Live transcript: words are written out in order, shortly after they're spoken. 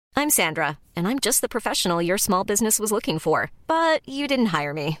I'm Sandra, and I'm just the professional your small business was looking for. But you didn't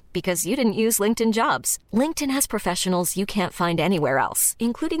hire me because you didn't use LinkedIn Jobs. LinkedIn has professionals you can't find anywhere else,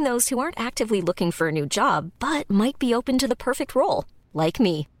 including those who aren't actively looking for a new job, but might be open to the perfect role, like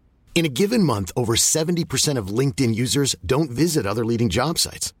me. In a given month, over 70% of LinkedIn users don't visit other leading job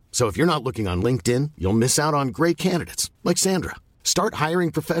sites. So if you're not looking on LinkedIn, you'll miss out on great candidates like Sandra. Start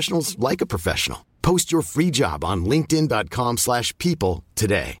hiring professionals like a professional. Post your free job on linkedin.com/people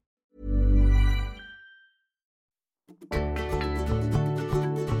today.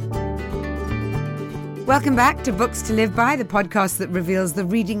 Welcome back to Books to Live By, the podcast that reveals the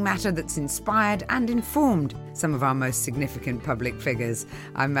reading matter that's inspired and informed some of our most significant public figures.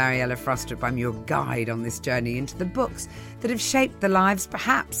 I'm Mariella Frostrup. I'm your guide on this journey into the books that have shaped the lives,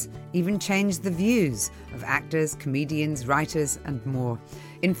 perhaps even changed the views of actors, comedians, writers, and more.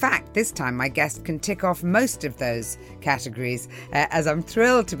 In fact, this time my guest can tick off most of those categories, as I'm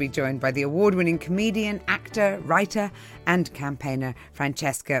thrilled to be joined by the award-winning comedian, actor, writer, and campaigner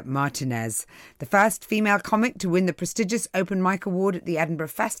Francesca Martinez, the first female comic to win the prestigious Open Mic Award at the Edinburgh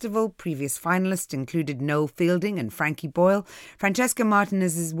Festival. Previous finalists included Noel Fielding and Frankie Boyle. Francesca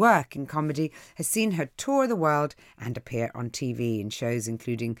Martinez's work in comedy has seen her tour the world and appear on TV in shows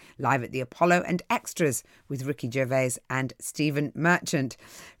including Live at the Apollo and Extras with Ricky Gervais and Stephen Merchant.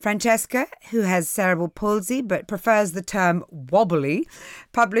 Francesca, who has cerebral palsy but prefers the term wobbly,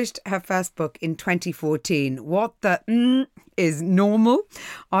 published her first book in 2014, What the is Normal?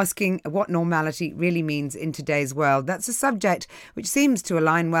 Asking what normality really means in today's world. That's a subject which seems to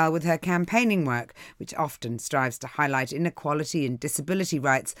align well with her campaigning work, which often strives to highlight inequality and disability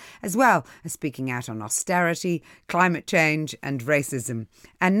rights, as well as speaking out on austerity, climate change and racism.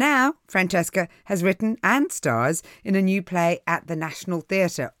 And now Francesca has written and stars in a new play at the National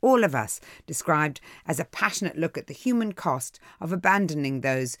Theatre, All of Us, described as a passionate look at the human cost of abandoning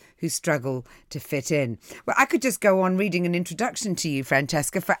those who struggle to fit in. Well, I could just go on reading an introduction to you,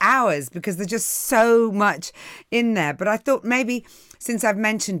 Francesca, for hours because there's just so much in there. But I thought maybe, since I've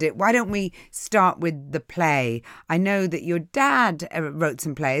mentioned it, why don't we start with the play? I know that your dad wrote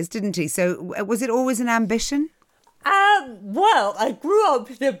some plays, didn't he? So was it always an ambition? Well, I grew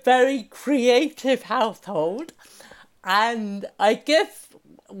up in a very creative household, and I guess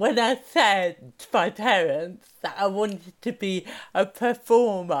when I said to my parents that I wanted to be a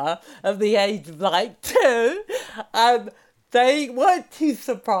performer at the age of like 2, they weren't too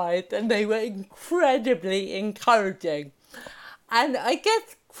surprised and they were incredibly encouraging. And I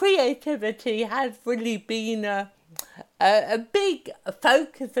guess creativity has really been a big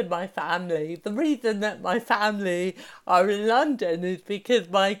focus in my family. The reason that my family are in London is because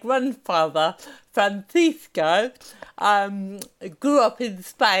my grandfather, Francisco, grew up in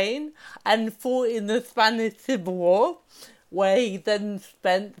Spain and fought in the Spanish Civil War, where he then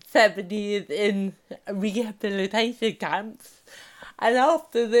spent 7 years in rehabilitation camps. And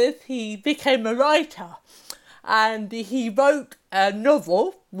after this, he became a writer. And he wrote a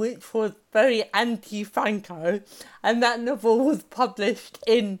novel which was very anti-Franco, and that novel was published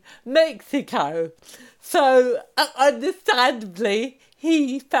in Mexico. So, understandably,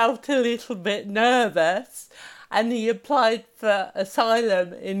 he felt a little bit nervous, and he applied for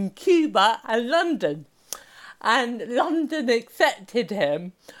asylum in Cuba and London. And London accepted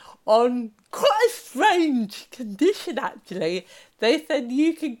him on quite a strange condition, actually. They said,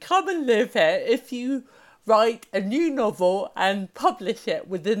 you can come and live here if you write a new novel and publish it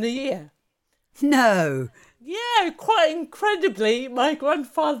within a year. No. Yeah, quite incredibly, my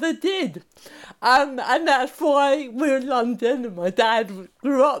grandfather did. And that's why we're in London and my dad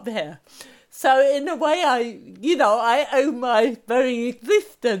grew up here. So in a way, I owe my very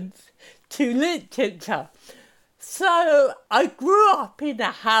existence to literature. So I grew up in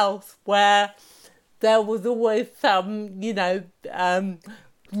a house where there was always some,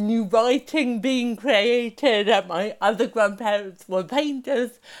 new writing being created, and my other grandparents were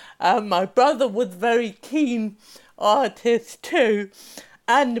painters. My brother was a very keen artist too.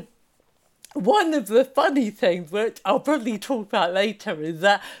 And one of the funny things, which I'll probably talk about later, is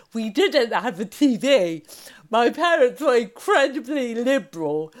that we didn't have a TV. My parents were incredibly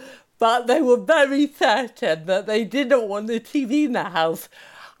liberal, but they were very certain that they didn't want a TV in the house.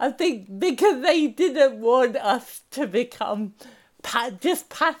 I think because they didn't want us to become just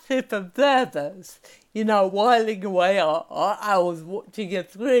passive observers, whiling away our hours watching a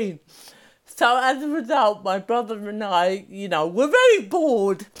screen. So as a result, my brother and I, were very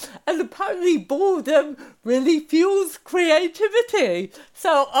bored, and apparently boredom really fuels creativity.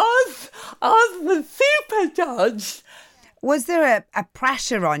 So ours was supercharged. Was there a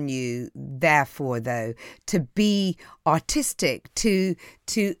pressure on you, therefore, though, to be artistic, to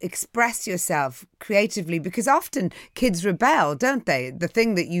express yourself creatively? Because often kids rebel, don't they? The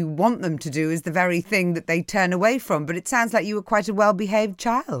thing that you want them to do is the very thing that they turn away from. But it sounds like you were quite a well-behaved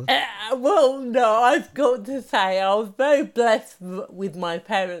child. Well, no, I've got to say I was very blessed with my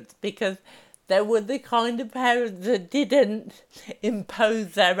parents, because they were the kind of parents that didn't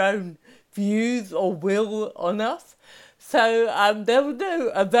impose their own views or will on us. So there was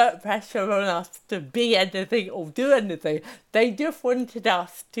no overt pressure on us to be anything or do anything. They just wanted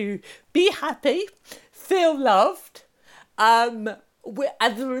us to be happy, feel loved. As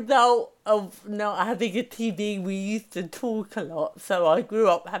a result of not having a TV, we used to talk a lot. So I grew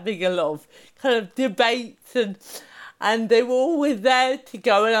up having a lot of kind of debates, and they were always there to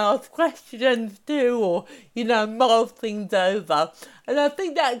go and ask questions too, or, mull things over. And I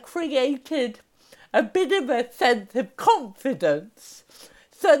think that created a bit of a sense of confidence.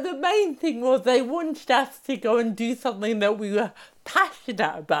 So the main thing was they wanted us to go and do something that we were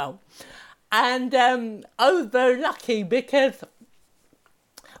passionate about. And I was very lucky, because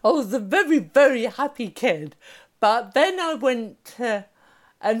I was a very, very happy kid. But then I went to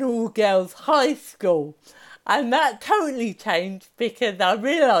an all-girls high school, and that totally changed, because I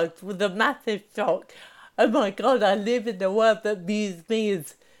realised with a massive shock, oh my God, I live in a world that views me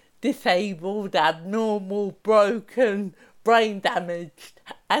as disabled, abnormal, broken, brain damaged.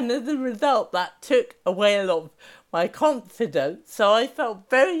 And as a result, that took away a lot of my confidence. So I felt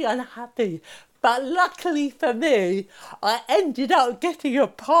very unhappy. But luckily for me, I ended up getting a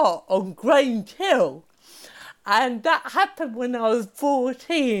part on Grange Hill. And that happened when I was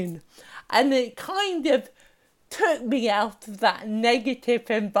 14. And it kind of took me out of that negative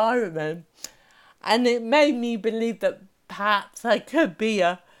environment. And it made me believe that perhaps I could be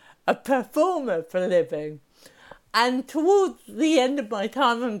a performer for a living. And towards the end of my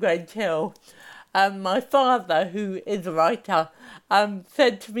time on Grange Hill, my father, who is a writer,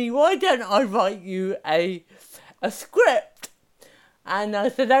 said to me, why don't I write you a script? And I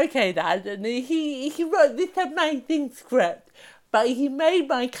said, okay, Dad. And he wrote this amazing script, but he made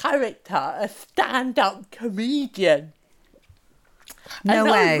my character a stand-up comedian. No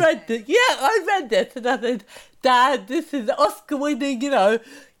way. I read this, and I said, Dad, this is Oscar-winning,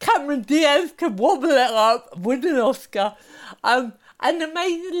 Cameron Diaz can wobble it up, win an Oscar. And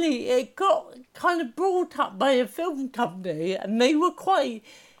amazingly, it got kind of brought up by a film company, and they were quite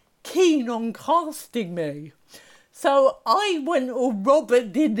keen on casting me. So I went all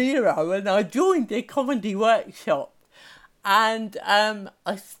Robert De Niro, and I joined a comedy workshop, and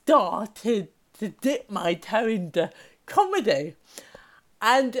I started to dip my toe into comedy.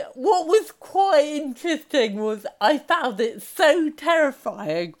 And what was quite interesting was I found it so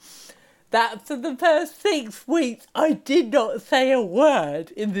terrifying that for the first 6 weeks I did not say a word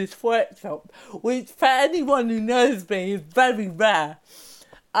in this workshop, which for anyone who knows me is very rare.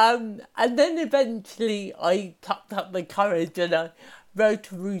 And then eventually I tucked up the courage, and I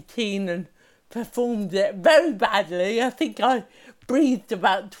wrote a routine and performed it very badly. I think I breathed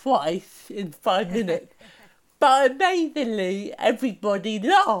about twice in 5 minutes. But amazingly, everybody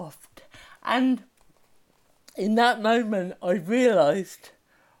laughed. And in that moment, I realised,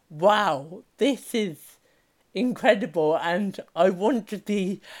 wow, this is incredible, and I want to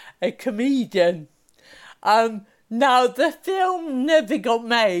be a comedian. Now, the film never got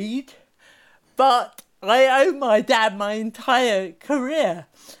made, but I owe my dad my entire career,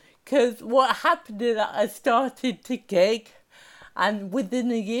 because what happened is that I started to gig, and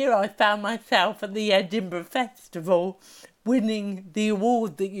within a year I found myself at the Edinburgh Festival winning the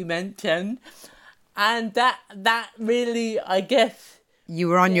award that you mentioned. And that really, I guess... You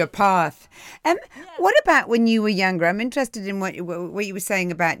were on your path. What about when you were younger? I'm interested in what you were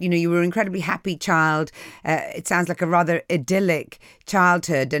saying about, you were an incredibly happy child. It sounds like a rather idyllic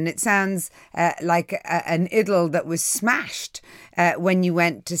childhood, and it sounds like an idyll that was smashed when you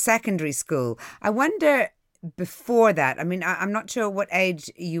went to secondary school. I wonder... Before that, I'm not sure what age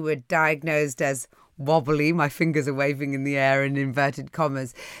you were diagnosed as wobbly. My fingers are waving in the air in inverted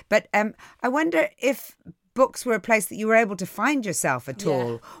commas. But I wonder if books were a place that you were able to find yourself at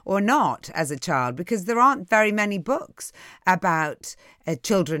all or not as a child, because there aren't very many books about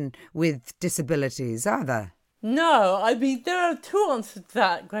children with disabilities, are there? No, there are two answers to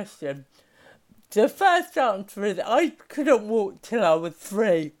that question. The first answer is I couldn't walk till I was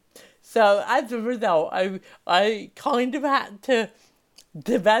 3. So as a result, I kind of had to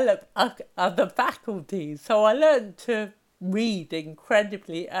develop other faculties. So I learned to read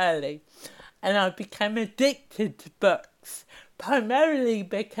incredibly early, and I became addicted to books, primarily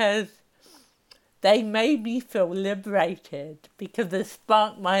because they made me feel liberated because they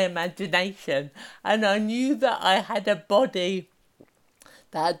sparked my imagination, and I knew that I had a body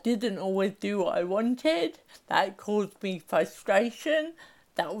that didn't always do what I wanted, that caused me frustration,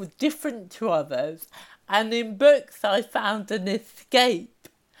 that was different to others. And in books I found an escape,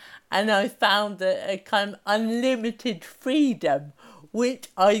 and I found a kind of unlimited freedom, which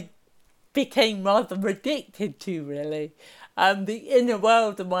I became rather addicted to, really. The inner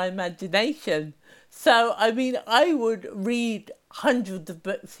world of my imagination. So, I mean, I would read hundreds of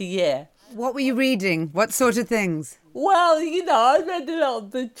books a year. What were you reading? What sort of things? Well, you know, I read a lot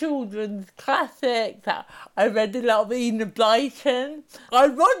of the children's classics. I read a lot of Enid Blyton.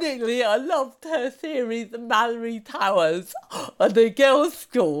 Ironically, I loved her series, Mallory Towers, on the girls'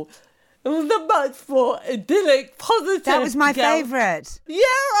 school. It was a much more idyllic, positive. That was my favourite. Yeah,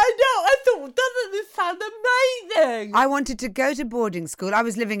 I know. I thought, doesn't this sound amazing? I wanted to go to boarding school. I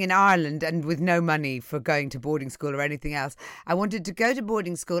was living in Ireland and with no money for going to boarding school or anything else. I wanted to go to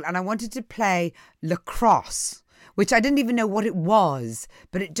boarding school and I wanted to play lacrosse, which I didn't even know what it was,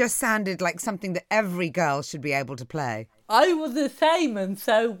 but it just sounded like something that every girl should be able to play. I was the same, and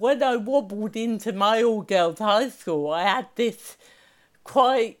so when I wobbled into my all-girls high school, I had this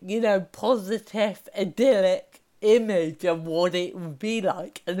quite, you know, positive, idyllic image of what it would be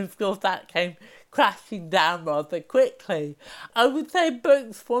like. And of course that came crashing down rather quickly. I would say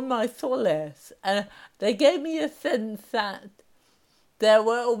books were my solace, and they gave me a sense that there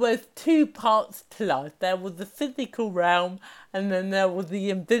were almost two parts to life. There was the physical realm, and then there was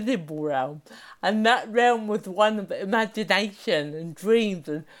the invisible realm. And that realm was one of imagination and dreams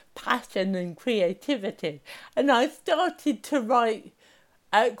and passion and creativity. And I started to write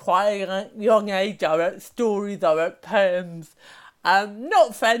at quite a young age. I wrote stories, I wrote poems,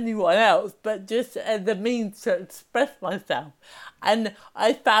 not for anyone else, but just as a means to express myself. And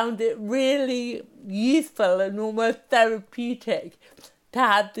I found it really useful and almost therapeutic to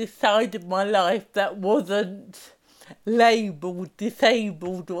have this side of my life that wasn't labelled,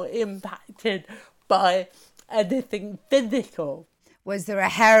 disabled or impacted by anything physical. Was there a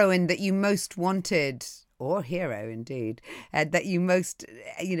heroine that you most wanted, or hero indeed, that you most,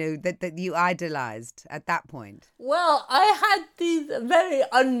 you know, that you idolised at that point? Well, I had these very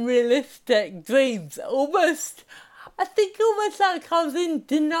unrealistic dreams, almost like I was in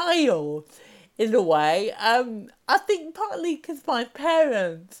denial in a way. I think partly because my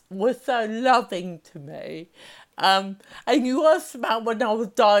parents were so loving to me. And you asked about when I was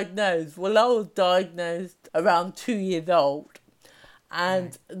diagnosed. Well, I was diagnosed around 2 years old.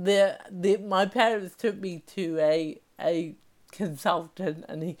 And my parents took me to a consultant,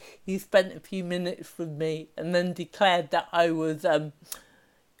 and he spent a few minutes with me and then declared that I was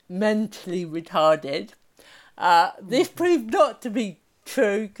mentally retarded. This proved not to be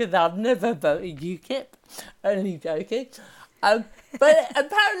true because I've never voted UKIP, only joking. But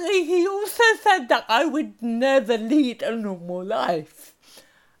apparently he also said that I would never lead a normal life.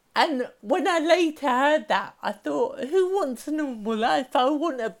 And when I later heard that, I thought, who wants a normal life? I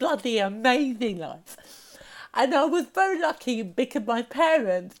want a bloody amazing life. And I was very lucky because my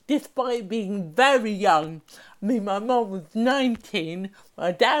parents, despite being very young, I mean, my mum was 19,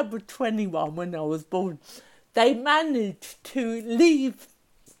 my dad was 21 when I was born, they managed to leave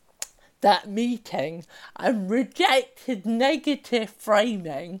that meeting and reject his negative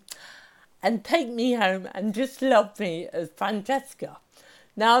framing and take me home and just love me as Francesca.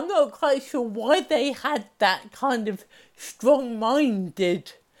 Now, I'm not quite sure why they had that kind of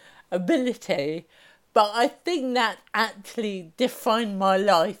strong-minded ability, but I think that actually defined my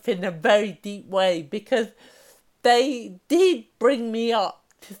life in a very deep way because they did bring me up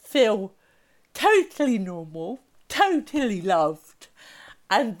to feel totally normal, totally loved,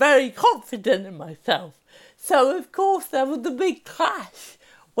 and very confident in myself. So, of course, there was a big clash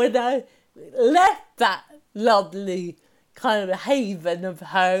when I left that lovely kind of haven of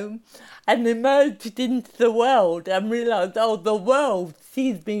home and emerged into the world and realised, oh, the world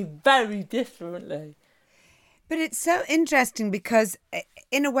sees me very differently. But it's so interesting because,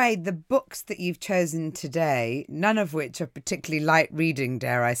 in a way, the books that you've chosen today, none of which are particularly light reading,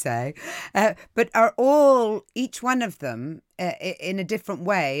 dare I say, but are all, each one of them, in a different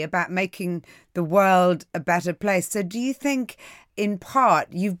way, about making the world a better place. So do you think, in part,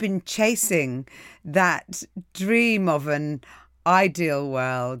 you've been chasing that dream of an ideal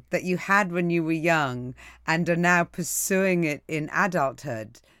world that you had when you were young and are now pursuing it in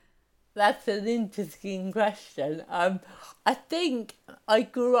adulthood? That's an interesting question. I think I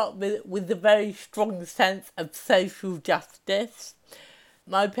grew up with a very strong sense of social justice.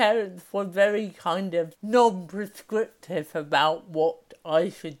 My parents were very kind of non-prescriptive about what I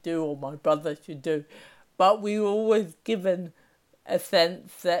should do or my brother should do. But we were always given a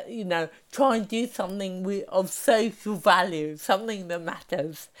sense that, try and do something of social value, something that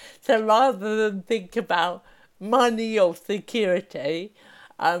matters. So rather than think about money or security,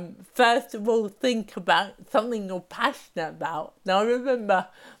 first of all, think about something you're passionate about. Now, I remember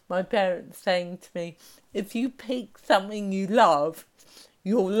my parents saying to me, if you pick something you love,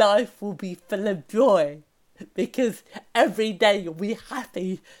 your life will be full of joy, because every day you'll be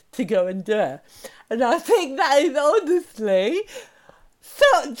happy to go and do it. And I think that is honestly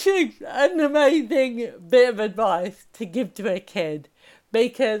such an amazing bit of advice to give to a kid,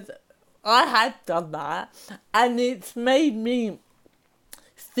 because I had done that and it's made me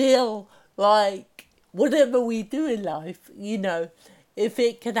feel like whatever we do in life, if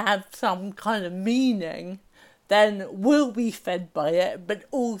it can have some kind of meaning, then we'll be fed by it, but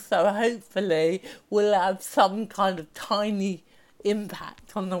also hopefully we'll have some kind of tiny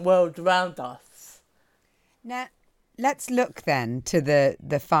impact on the world around us. Now, let's look then to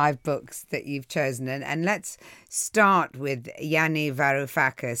the 5 books that you've chosen, and let's start with Yanni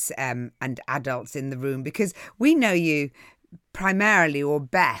Varoufakis and Adults in the Room, because we know you primarily, or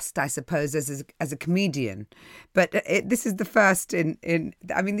best, I suppose, as a comedian. But this is the first in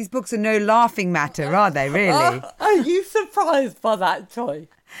these books are no laughing matter, are they, really? Are you surprised by that choice?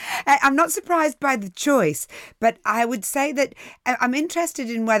 I'm not surprised by the choice, but I would say that I'm interested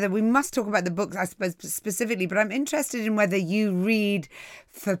in whether, we must talk about the books, I suppose, specifically, but I'm interested in whether you read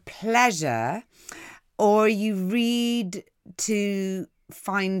for pleasure or you read to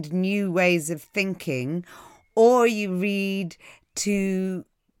find new ways of thinking, or you read to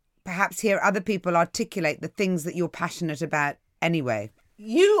perhaps hear other people articulate the things that you're passionate about anyway.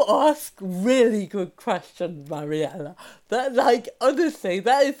 You ask really good questions, Mariella. Honestly,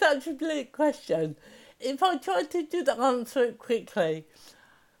 that is such a brilliant question. If I try to just answer it quickly,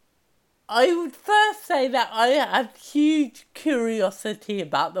 I would first say that I have huge curiosity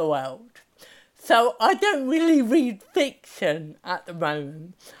about the world. So I don't really read fiction at the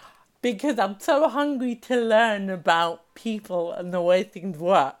moment, because I'm so hungry to learn about people and the way things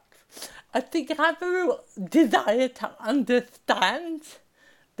work. I think I have a real desire to understand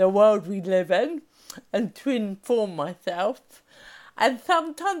the world we live in and to inform myself. And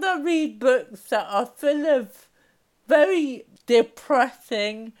sometimes I read books that are full of very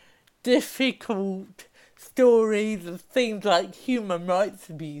depressing, difficult stories of things like human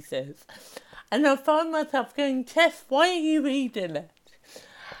rights abuses. And I find myself going, Tess, why are you reading it?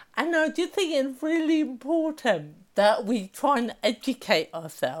 And I just think it's really important that we try and educate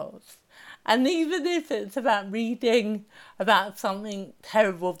ourselves. And even if it's about reading about something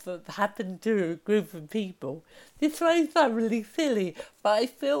terrible that happened to a group of people, this may sound really silly, but I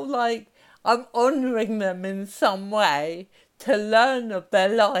feel like I'm honouring them in some way to learn of their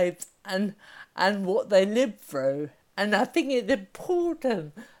lives and what they lived through. And I think it's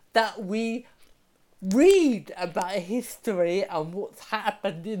important that we read about history and what's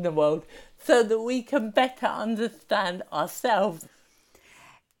happened in the world so that we can better understand ourselves.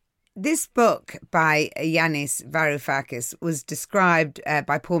 This book by Yanis Varoufakis was described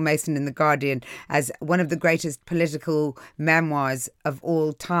by Paul Mason in The Guardian as one of the greatest political memoirs of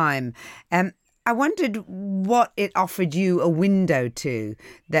all time. I wondered what it offered you a window to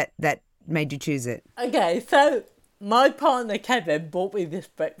that made you choose it. Okay, so my partner Kevin bought me this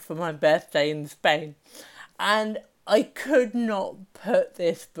book for my birthday in Spain, and I could not put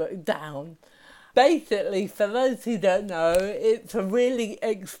this book down. Basically, for those who don't know, it's a really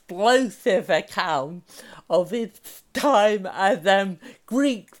explosive account of his time as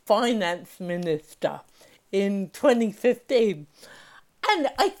Greek finance minister in 2015. And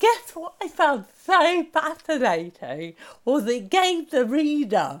I guess what I found so fascinating was it gave the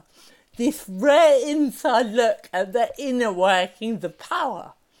reader this rare inside look at the inner workings of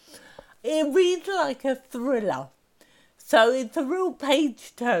power. It reads like a thriller, so it's a real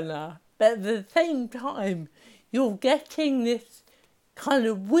page-turner, but at the same time, you're getting this kind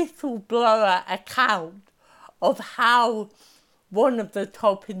of whistleblower account of how one of the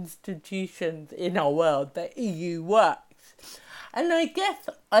top institutions in our world, the EU, works. And I guess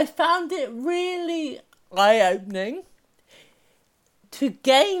I found it really eye-opening to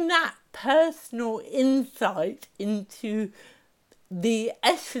gain that personal insight into the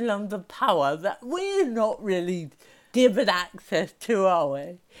echelons of power that we're not really given access to, are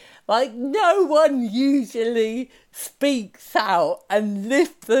we? Like, no one usually speaks out and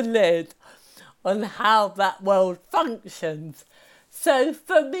lifts the lid on how that world functions. So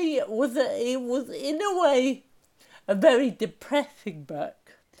for me, it was in a way a very depressing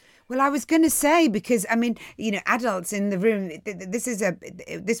book. Well, I was going to say, because, I mean, adults in the room,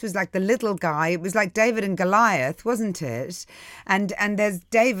 this was like the little guy. It was like David and Goliath, wasn't it? And there's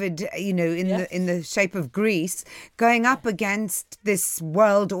David, in the shape of Greece, going up against this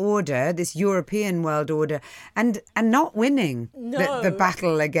world order, this European world order, and not winning the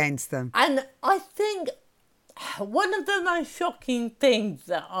battle against them. And I think one of the most shocking things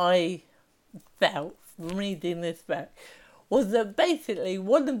that I felt from reading this book was that basically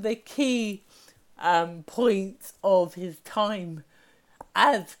one of the key points of his time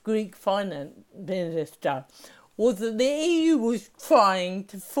as Greek finance minister was that the EU was trying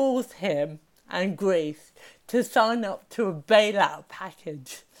to force him and Greece to sign up to a bailout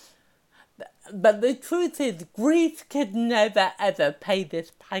package. But the truth is, Greece could never ever pay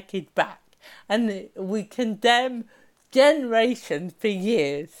this package back, and we condemn generations for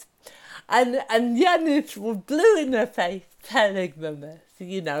years. And Yanis was blue in the face telling them this,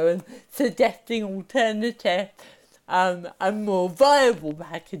 and suggesting alternative and more viable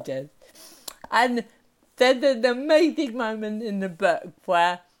packages. And there's an amazing moment in the book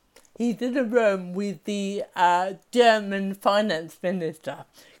where he's in a room with the German finance minister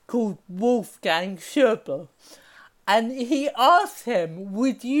called Wolfgang Schäuble. And he asks him,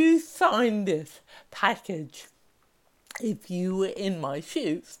 would you sign this package if you were in my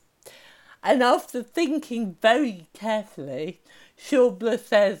shoes? And after thinking very carefully, Schäuble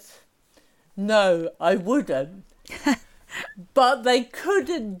says, no, I wouldn't. But they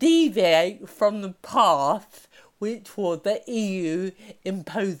couldn't deviate from the path, which was the EU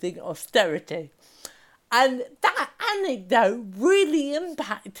imposing austerity. And that anecdote really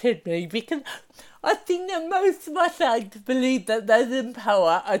impacted me, because I think that most of us like to believe that those in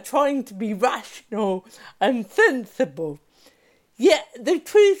power are trying to be rational and sensible. Yet the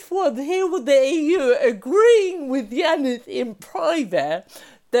truth was, here was the EU agreeing with Yanis in private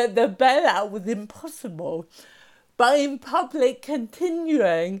that the bailout was impossible, but in public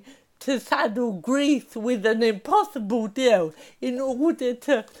continuing to saddle Greece with an impossible deal in order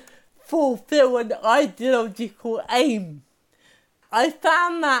to fulfill an ideological aim. I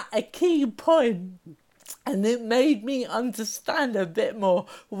found that a key point, and it made me understand a bit more.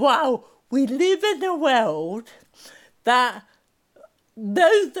 Wow, we live in a world that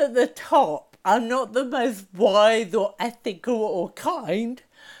those at the top are not the most wise or ethical or kind,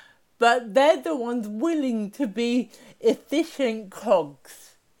 but they're the ones willing to be efficient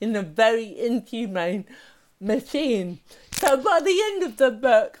cogs in a very inhumane machine. So by the end of the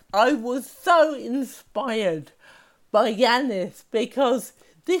book, I was so inspired by Yanis, because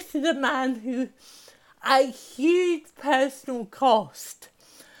this is a man who, at huge personal cost,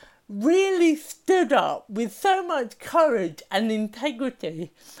 really stood up with so much courage and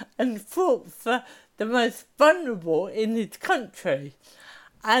integrity and fought for the most vulnerable in his country.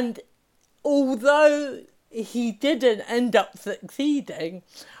 And although he didn't end up succeeding,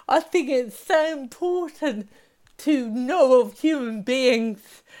 I think it's so important to know of human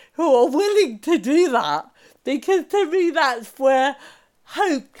beings who are willing to do that, because to me that's where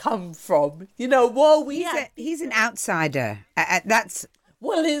hope comes from. While he's an outsider.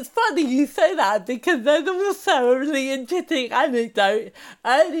 Well, it's funny you say that, because there's also a really interesting anecdote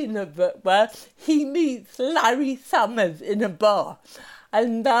early in the book where he meets Larry Summers in a bar.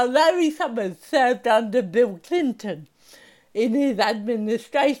 And now Larry Summers served under Bill Clinton in his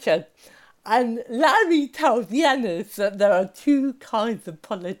administration. And Larry tells Yanis that there are two kinds of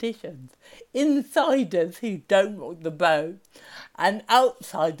politicians: insiders who don't rock the boat, and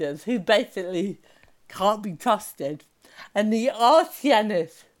outsiders who basically can't be trusted. And he asks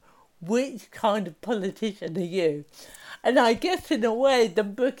Yanis, which kind of politician are you? And I guess in a way the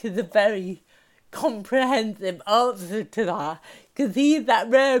book is a very comprehensive answer to that, because he's that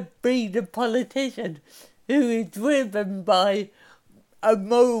rare breed of politician who is driven by a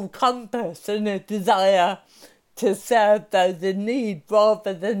moral compass and a desire to serve those in need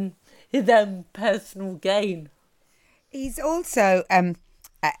rather than his own personal gain. He's also an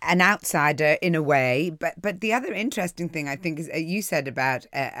outsider in a way, but the other interesting thing I think is you said about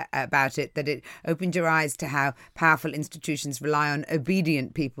it, that it opened your eyes to how powerful institutions rely on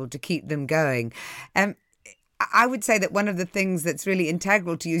obedient people to keep them going. I would say that one of the things that's really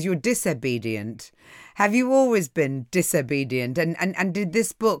integral to you is you're disobedient. Have you always been disobedient? And did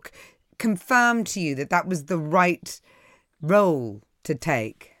this book confirm to you that that was the right role to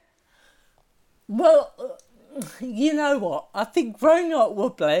take? Well, you know what? I think growing up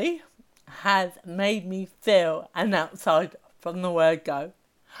wobbly has made me feel an outsider from the word go.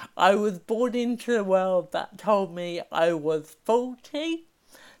 I was born into a world that told me I was faulty,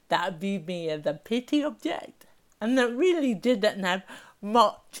 that viewed me as a pity object, and that really didn't have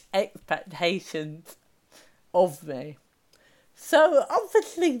much expectations of me. So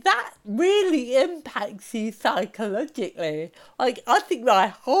obviously that really impacts you psychologically. Like, I think my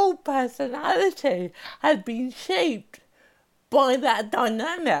whole personality has been shaped by that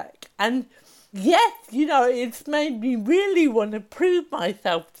dynamic. And yes, it's made me really want to prove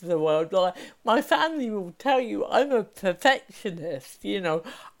myself to the world. Like, my family will tell you I'm a perfectionist.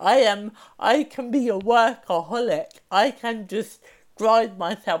 I can be a workaholic. I can just drive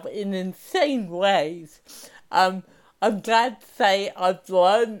myself in insane ways. I'm glad to say I've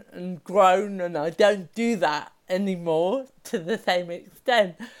learned and grown, and I don't do that anymore to the same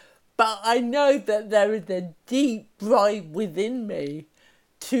extent. But I know that there is a deep drive within me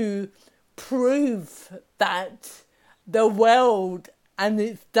to prove that the world and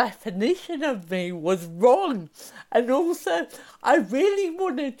its definition of me was wrong. And also, I really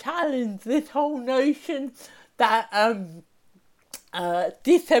want to challenge this whole notion that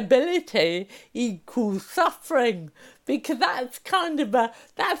disability equals suffering, because that's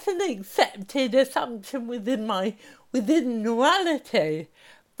that's an accepted assumption within normality.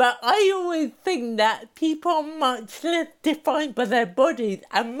 But I always think that people are much less defined by their bodies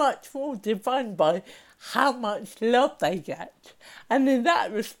and much more defined by how much love they get. And in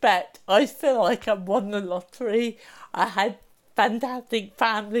that respect, I feel like I won the lottery. I had fantastic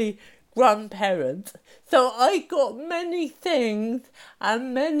family, grandparents. So I got many things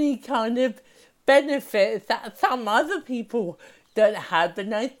and many kind of benefits that some other people don't have.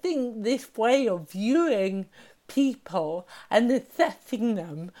 And I think this way of viewing people and assessing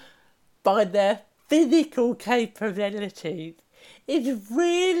them by their physical capabilities is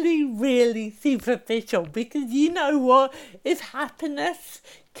really, really superficial, because you know what? If happiness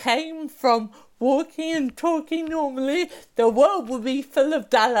came from walking and talking normally, the world would be full of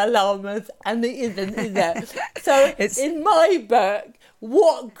Dalai Lamas, and it isn't, is it? So in my book,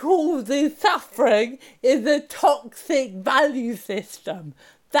 what causes suffering is a toxic value system.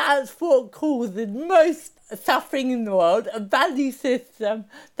 That's what causes most suffering in the world, a value system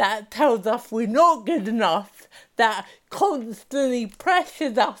that tells us we're not good enough, that constantly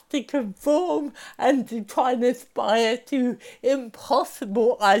pressures us to conform and to try and aspire to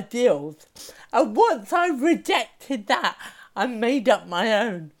impossible ideals. And once I rejected that and made up my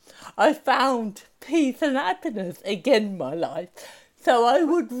own, I found peace and happiness again in my life. So I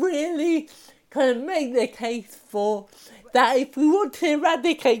would really kind of make the case for that if we want to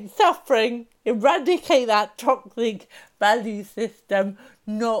eradicate suffering, eradicate that toxic value system,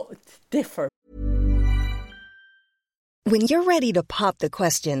 not differ. When you're ready to pop the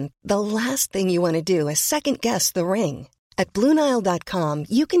question, the last thing you want to do is second-guess the ring. At BlueNile.com,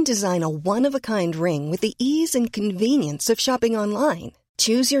 you can design a one-of-a-kind ring with the ease and convenience of shopping online.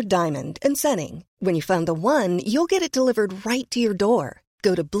 Choose your diamond and setting. When you find the one, you'll get it delivered right to your door.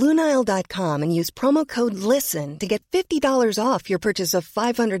 Go to BlueNile.com and use promo code LISTEN to get $50 off your purchase of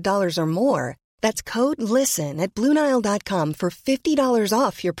 $500 or more. That's code LISTEN at BlueNile.com for $50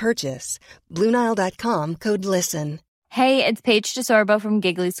 off your purchase. BlueNile.com, code LISTEN. Hey, it's Paige DeSorbo from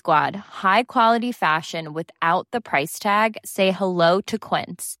Giggly Squad. High quality fashion without the price tag. Say hello to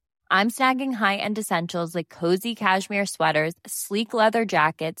Quince. I'm snagging high-end essentials like cozy cashmere sweaters, sleek leather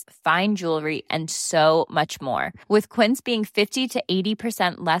jackets, fine jewelry, and so much more. With Quince being 50 to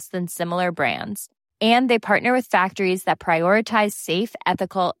 80% less than similar brands. And they partner with factories that prioritize safe,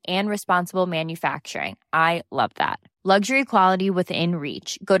 ethical, and responsible manufacturing. I love that. Luxury quality within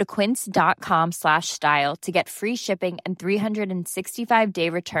reach. Go to quince.com/style to get free shipping and 365-day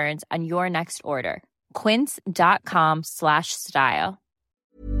returns on your next order. Quince.com/style.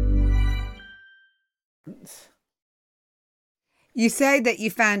 You say that you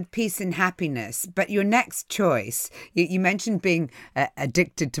found peace and happiness, but your next choice, you mentioned being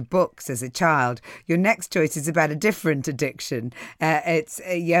addicted to books as a child. Your next choice is about a different addiction. It's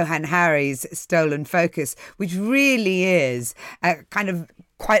Johann Hari's Stolen Focus, which really is kind of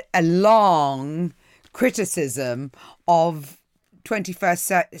quite a long criticism of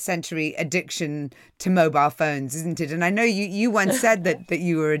 21st century addiction to mobile phones, isn't it? And I know you once said that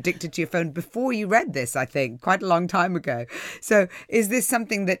you were addicted to your phone before you read this, I think, quite a long time ago. So is this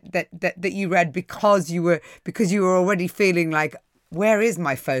something that you read because you were already feeling like, where is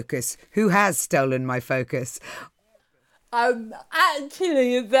my focus? Who has stolen my focus?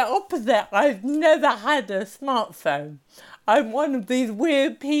 Actually, the opposite. I've never had a smartphone. I'm one of these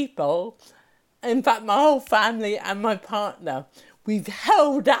weird people. In fact, my whole family and my partner, we've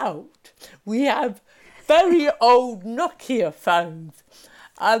held out. We have very old Nokia phones.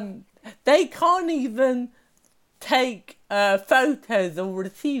 They can't even take photos or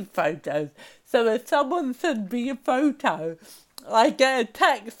receive photos. So if someone sends me a photo I get a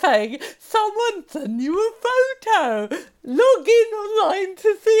text saying, someone sent you a photo. Log in online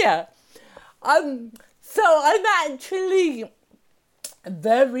to see it. So I'm actually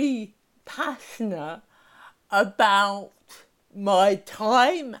very passionate about my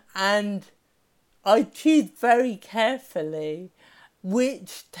time, and I choose very carefully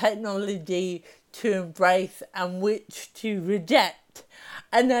which technology to embrace and which to reject.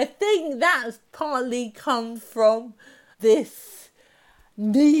 And I think that's partly come from this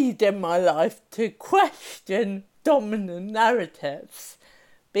need in my life to question dominant narratives,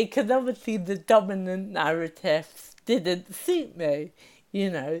 because obviously the dominant narratives didn't suit me. You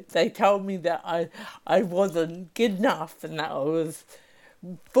know, they told me that I wasn't good enough and that I was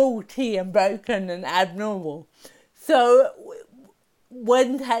faulty and broken and abnormal. So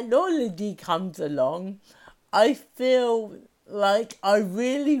when technology comes along, I feel like I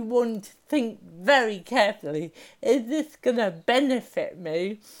really want to think very carefully, is this going to benefit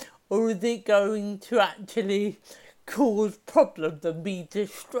me, or is it going to actually cause problems and be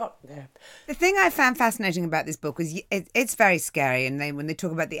destructive? The thing I found fascinating about this book was it's very scary, and when they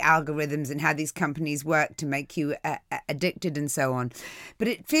talk about the algorithms and how these companies work to make you addicted and so on. But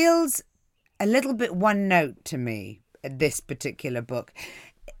it feels a little bit one note to me, this particular book,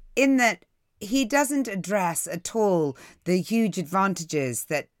 in that he doesn't address at all the huge advantages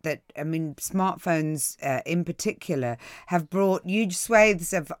that smartphones in particular have brought huge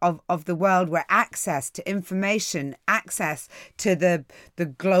swathes of the world, where access to information, access to the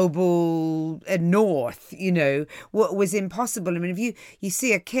global north, what was impossible. I mean, if you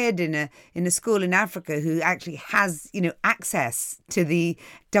see a kid in a school in Africa who actually has, access to the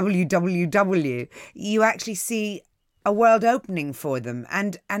WWW, you actually see a world opening for them,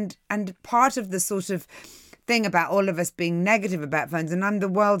 and part of the sort of thing about all of us being negative about phones, and I'm the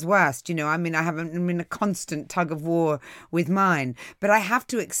world's worst, I'm in a constant tug of war with mine, but I have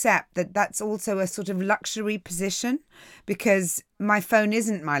to accept that that's also a sort of luxury position, because my phone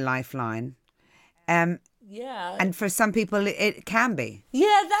isn't my lifeline. Yeah. And for some people it can be.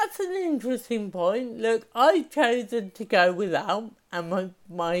 Yeah, that's an interesting point. Look, I've chosen to go without, and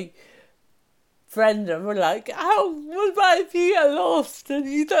my friends were like, what about if you get lost and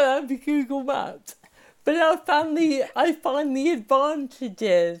you don't have your Google Maps? But I find the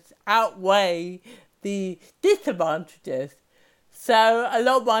advantages outweigh the disadvantages. So a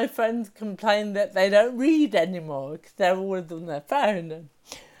lot of my friends complain that they don't read anymore because they're always on their phone.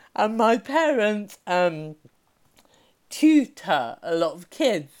 And my parents tutor a lot of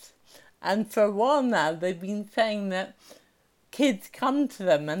kids. And for a while now, they've been saying that kids come to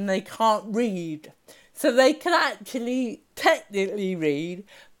them and they can't read. So they can actually technically read,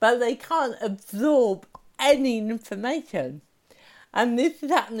 but they can't absorb any information. And this is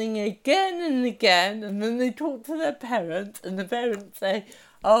happening again and again, and then they talk to their parents, and the parents say,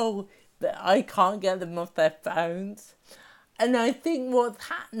 I can't get them off their phones. And I think what's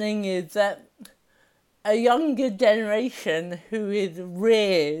happening is that a younger generation who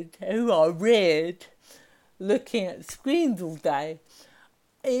are reared looking at screens all day,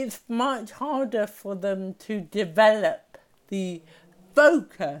 it's much harder for them to develop the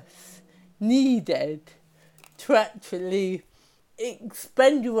focus needed to actually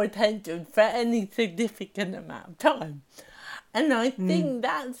expend your attention for any significant amount of time. And I think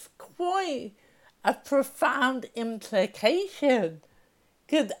that's quite a profound implication.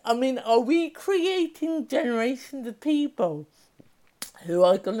 Because, are we creating generations of people who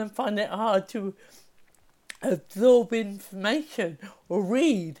are going to find it hard to absorb information or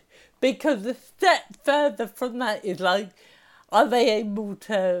read? Because the step further from that is are they able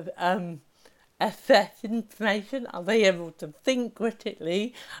to assess information? Are they able to think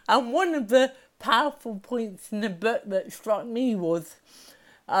critically? And one of the powerful points in the book that struck me was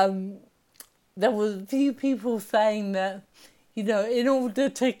there was a few people saying that, in order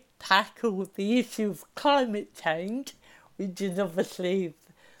to tackle the issue of climate change, which is obviously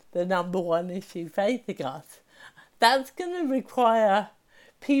the number one issue facing us, that's going to require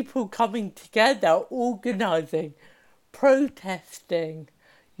people coming together, organising, protesting,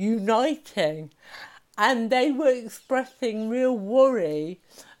 uniting. And they were expressing real worry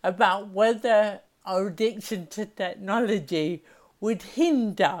about whether our addiction to technology would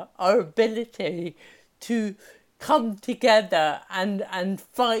hinder our ability to come together and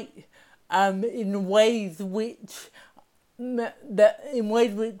fight in ways which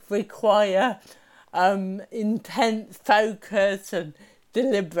require intense focus and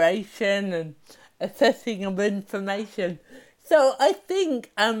deliberation and assessing of information. So I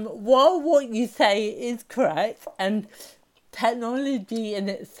think while what you say is correct, and technology in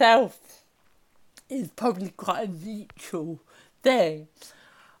itself is probably quite a neutral thing.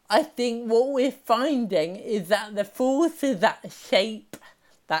 I think what we're finding is that the forces that shape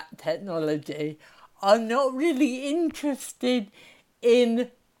that technology are not really interested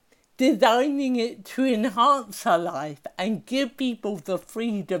in designing it to enhance our life and give people the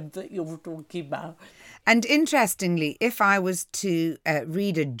freedom that you're talking about. And interestingly, if I was to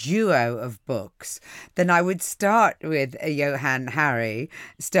read a duo of books, then I would start with Johann Hari,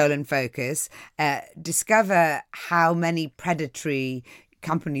 Stolen Focus, discover how many predatory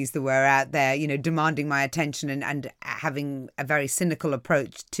companies there were out there, demanding my attention and having a very cynical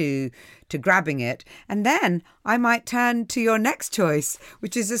approach to grabbing it. And then I might turn to your next choice,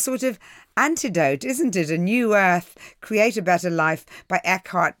 which is a sort of antidote, isn't it? A New Earth, Create a Better Life by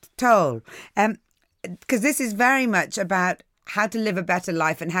Eckhart Tolle. Because this is very much about how to live a better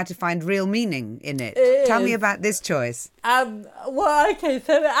life and how to find real meaning in it. Tell me about this choice. Well, okay,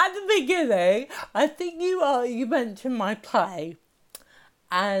 so at the beginning, I think you mentioned my play.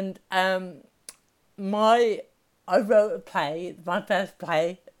 And I wrote a play, my first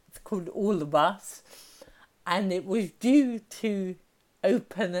play. It's called All of Us. And it was due to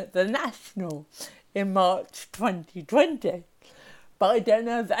open at the National in March 2020. But I don't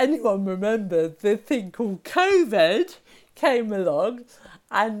know if anyone remembers the thing called COVID came along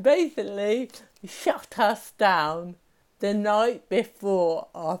and basically shut us down the night before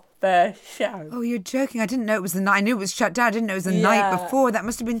our first show. Oh, you're joking. I didn't know it was the night. I knew it was shut down. I didn't know it was the night before. That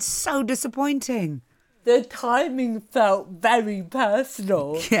must have been so disappointing. The timing felt very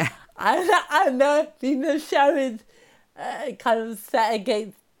personal. Yeah. And the show is kind of set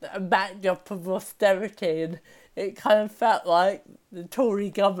against a backdrop of austerity, and it kind of felt like the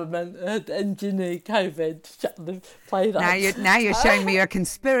Tory government had engineered COVID to shut the play down. Now you're showing me your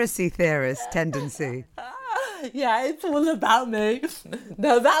conspiracy theorist tendency. Yeah, it's all about me.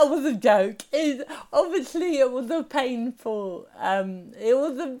 No, that was a joke. Obviously, it was a painful. It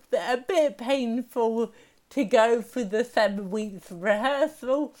was a bit painful to go through the 7 weeks of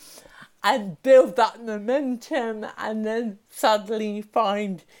rehearsal and build that momentum, and then suddenly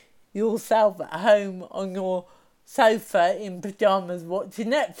find yourself at home on your sofa in pyjamas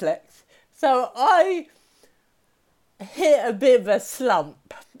watching Netflix. So I hit a bit of a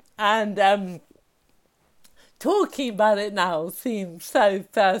slump, and talking about it now seems so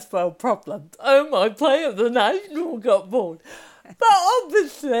first world problems. Oh, my play at the National got bored. But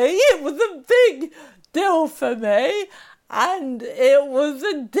obviously it was a big deal for me, and it was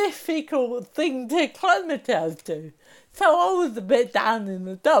a difficult thing to acclimatise to. So I was a bit down in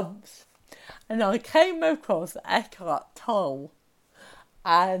the dumps. And I came across Eckhart Tolle,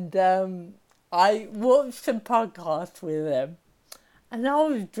 and I watched a podcast with him, and I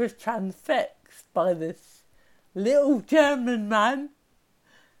was just transfixed by this little German man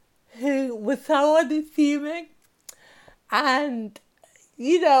who was so unassuming. And,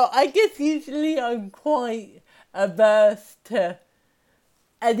 I guess usually I'm quite averse to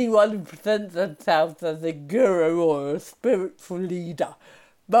anyone who presents themselves as a guru or a spiritual leader.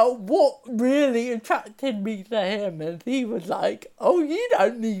 But what really attracted me to him is he was like, oh, you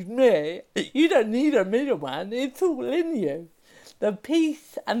don't need me. You don't need a middleman. It's all in you. The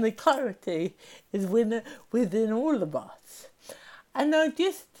peace and the clarity is within all of us. And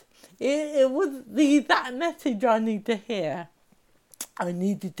it was that message I need to hear. I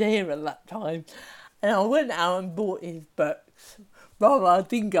needed to hear at that time. And I went out and bought his books. Well, I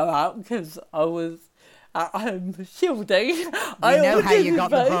didn't go out because I was at home shielding. I know how you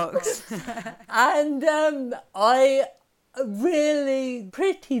got the books. And I really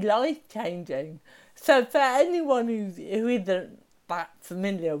pretty life-changing. So for anyone who isn't that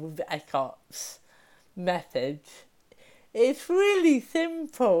familiar with Eckhart's message, it's really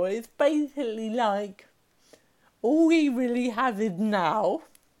simple. It's basically like all we really have is now,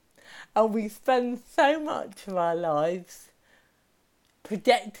 and we spend so much of our lives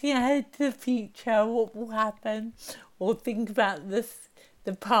projecting ahead to the future, what will happen, or think about the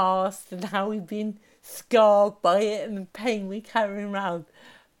past and how we've been scarred by it and the pain we carry around.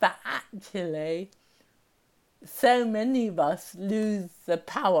 But actually, so many of us lose the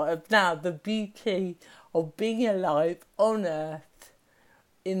power of now, the beauty of being alive on Earth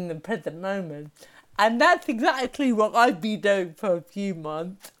in the present moment. And that's exactly what I've been doing for a few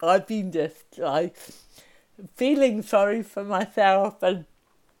months. I've been just like feeling sorry for myself and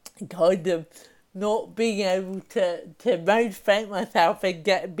kind of not being able to motivate myself and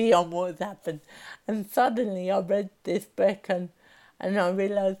get beyond what's happened. And suddenly I read this book and I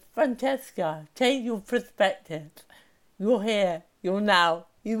realised, Francesca, change your perspective. You're here, you're now.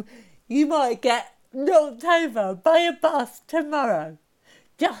 You might get knocked over by a bus tomorrow.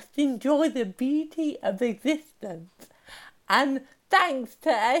 Just enjoy the beauty of existence And thanks to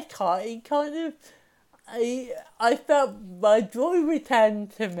Eckhart, he kind of, I felt my joy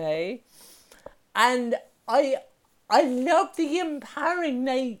returned to me, and I love the empowering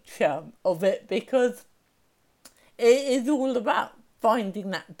nature of it, because it is all about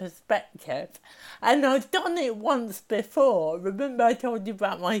finding that perspective. And I've done it once before. Remember I told you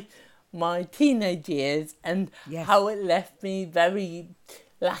about my teenage years and how it left me very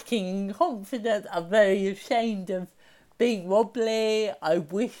lacking in confidence. I'm very ashamed of being wobbly. I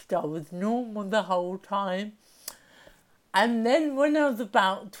wished I was normal the whole time. And then when I was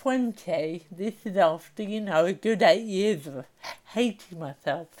about 20, this is after, a good 8 years of hating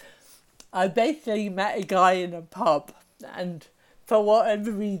myself, I basically met a guy in a pub, and for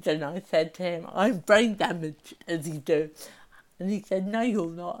whatever reason I said to him, I'm brain damaged, as you do. And he said, no,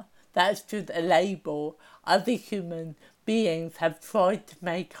 you're not. That's just a label other human beings have tried to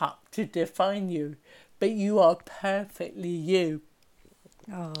make up to define you, but you are perfectly you.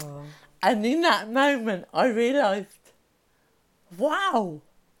 Oh. And in that moment I realised, wow,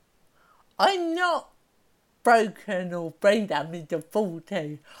 I'm not broken or brain damaged or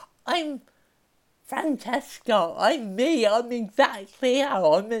faulty. I'm Francesca, I'm me, I'm exactly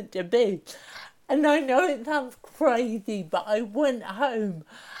how I'm meant to be. And I know it sounds crazy, but I went home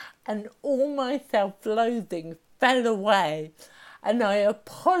and all my self-loathing fell away, and I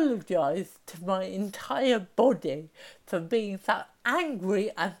apologised to my entire body for being so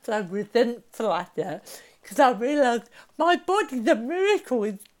angry and so resentful at it, because I realised my body's a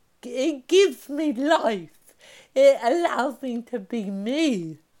miracle. It gives me life. It allows me to be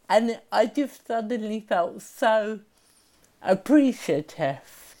me. And I just suddenly felt so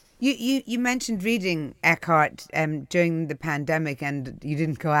appreciative. You mentioned reading Eckhart during the pandemic, and you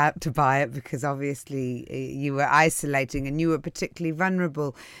didn't go out to buy it because obviously you were isolating and you were particularly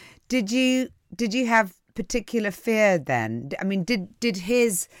vulnerable. Did you have particular fear then? I mean, did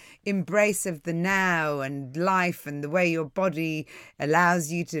his embrace of the now and life and the way your body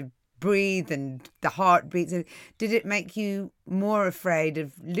allows you to breathe and the heartbeats, did it make you more afraid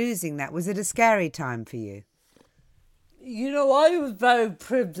of losing that? Was it a scary time for you? I was very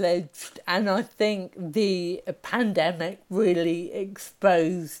privileged, and I think the pandemic really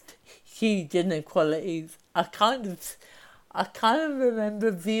exposed huge inequalities. I kind of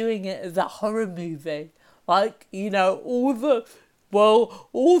remember viewing it as a horror movie. Like, all the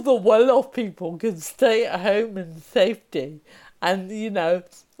well-off people could stay at home in safety, and,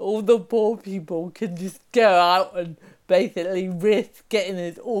 all the poor people can just go out and basically risk getting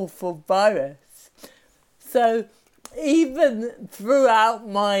this awful virus. So even throughout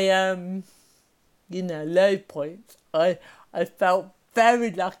my, low points, I felt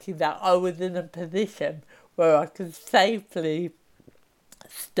very lucky that I was in a position where I could safely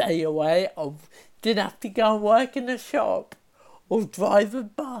stay away. I didn't have to go and work in a shop or drive a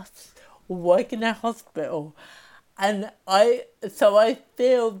bus or work in a hospital. And I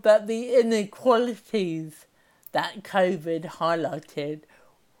feel that the inequalities that COVID highlighted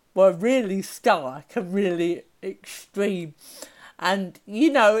were really stark and really extreme. And,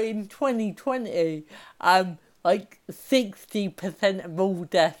 in 2020, 60% of all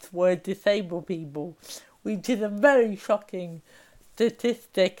deaths were disabled people, which is a very shocking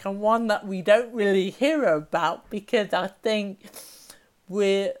statistic, and one that we don't really hear about, because I think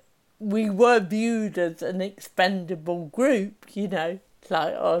we were viewed as an expendable group,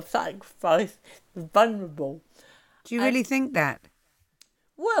 sacrifice the vulnerable. Do you really think that?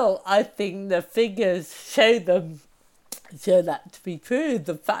 Well, I think the figures show that to be true.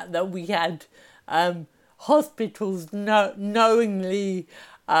 The fact that we had hospitals knowingly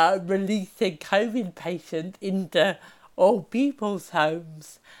releasing COVID patients into old people's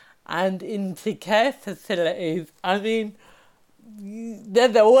homes and into care facilities. I mean,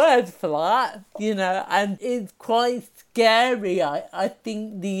 there's a word for that, and it's quite scary. I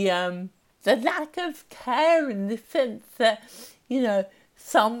think the lack of care, in the sense that,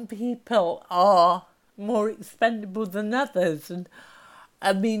 some people are more expendable than others. And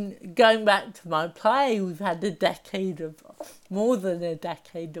I mean, going back to my play, we've had more than a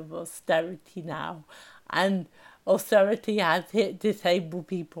decade of austerity now, and austerity has hit disabled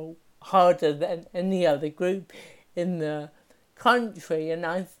people harder than any other group in the country. And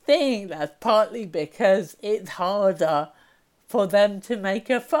I think that's partly because it's harder for them to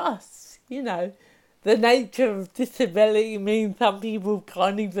make a fuss. The nature of disability means some people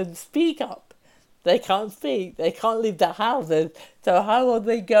can't even speak up. They can't speak. They can't leave their houses. So how are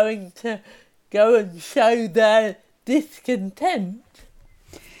they going to go and show their discontent?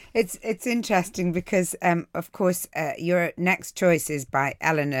 It's interesting because, of course, your next choice is by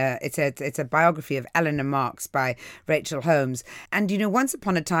Eleanor. It's a biography of Eleanor Marx by Rachel Holmes. And, once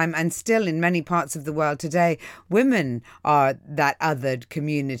upon a time, and still in many parts of the world today, women are that othered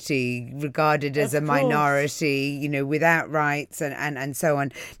community, regarded as a minority, without rights and so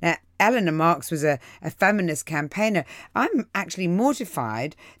on. Now, Eleanor Marx was a feminist campaigner. I'm actually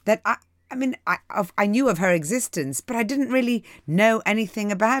mortified that I knew of her existence, but I didn't really know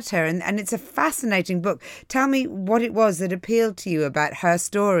anything about her. And it's a fascinating book. Tell me what it was that appealed to you about her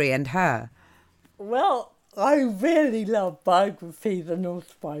story and her. Well, I really love biographies and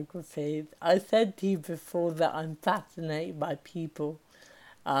autobiographies. I said to you before that I'm fascinated by people.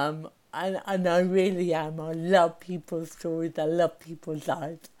 And I really am. I love people's stories. I love people's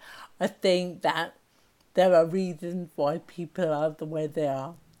lives. I think that there are reasons why people are the way they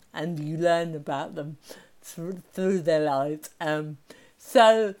are, and you learn about them through their lives.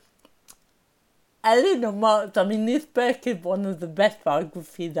 So, Eleanor Marx, this book is one of the best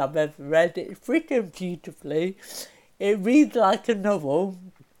biographies I've ever read. It's written beautifully. It reads like a novel.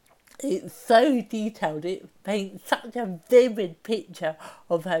 It's so detailed. It paints such a vivid picture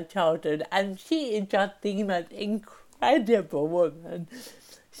of her childhood. And she is just the most incredible woman.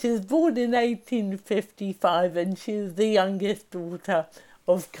 She was born in 1855 and she was the youngest daughter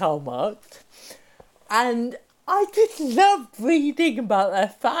of Karl Marx. And I just loved reading about their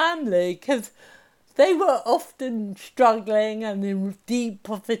family because they were often struggling and in deep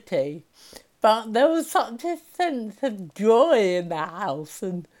poverty. But there was such a sense of joy in their house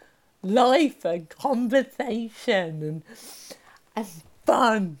and life and conversation and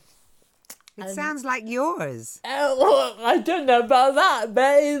fun. It sounds like yours. I don't know about that,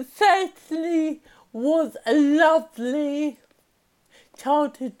 but it certainly was a lovely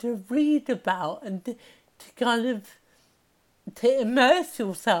childhood to read about and to kind of to immerse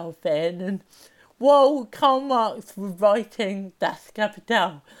yourself in. And while Karl Marx was writing Das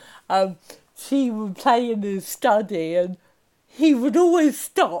Kapital, she would play in his study and he would always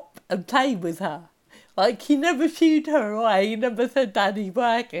stop and play with her. Like, he never shooed her away, he never said, "Daddy's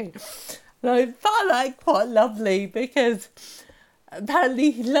working." And I found that quite lovely because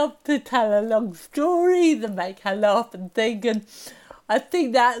apparently he loved to tell her long stories and make her laugh and think, and I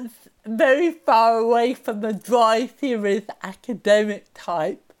think that's very far away from the dry, serious academic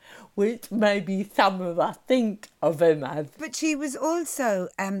type, which maybe some of us think of him as. But she was also,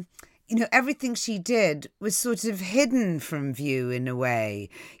 everything she did was sort of hidden from view in a way.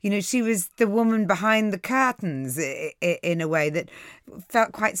 She was the woman behind the curtains in a way that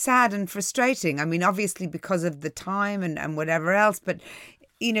felt quite sad and frustrating. Obviously because of the time and whatever else, but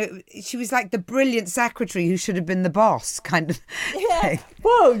she was like the brilliant secretary who should have been the boss, kind of. Yeah, thing.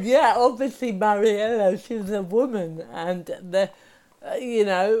 well, yeah, obviously Mariella, she was a woman, and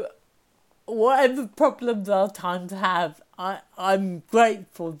whatever problems our times have, I'm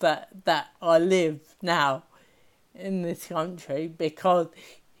grateful that I live now in this country, because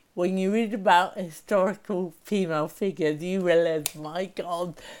when you read about historical female figures, you realise, my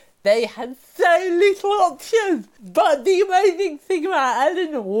God, they had so little options. But the amazing thing about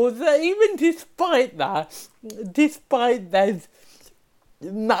Eleanor was that even despite those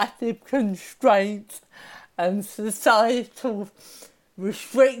massive constraints and societal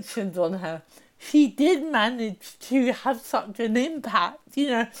restrictions on her, she did manage to have such an impact.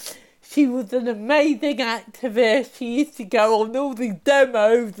 She was an amazing activist. She used to go on all these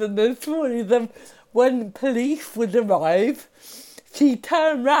demos and the stories of when police would arrive. She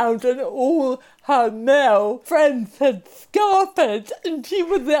turned round and all her male friends had scarpered, and she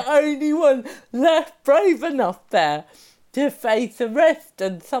was the only one left brave enough there to face arrest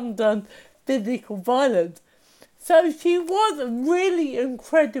and sometimes physical violence. So she was a really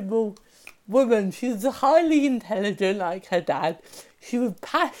incredible woman. She was highly intelligent like her dad. She was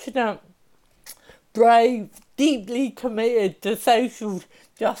passionate, brave, deeply committed to social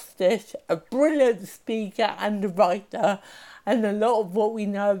justice, a brilliant speaker and a writer. And a lot of what we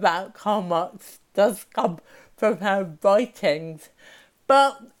know about Karl Marx does come from her writings.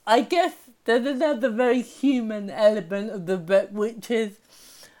 But I guess there's another very human element of the book, which is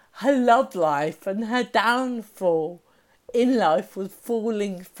her love life, and her downfall in life was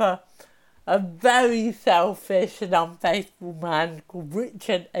falling for a very selfish and unfaithful man called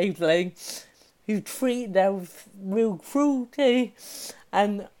Richard Aisling, who treated her with real cruelty,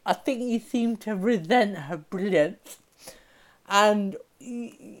 and I think he seemed to resent her brilliance. And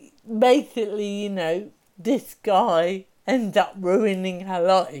basically, this guy ends up ruining her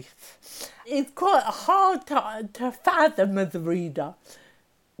life. It's quite hard to fathom as a reader,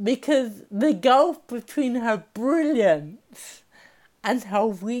 because the gulf between her brilliance and her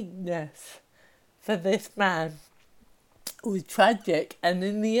weakness for this man was tragic, and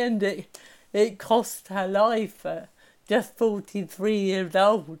in the end it cost her life at just 43 years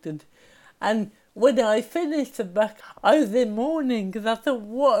old. And when I finished the book, I was in mourning because I thought,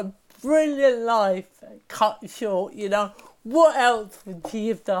 what a brilliant life cut short, what else would she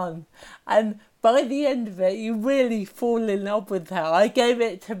have done? And by the end of it, you really fall in love with her. I gave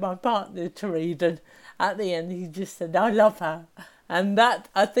it to my partner to read, and at the end he just said, I love her. And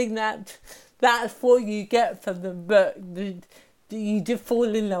I think that's what you get from the book. You just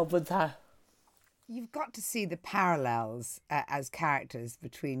fall in love with her. You've got to see the parallels as characters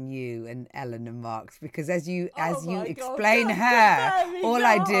between you and Eleanor Marks, because as you explain her, all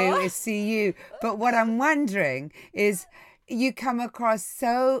I do is see you. But what I'm wondering is, you come across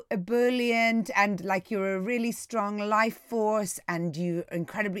so ebullient and like you're a really strong life force, and you're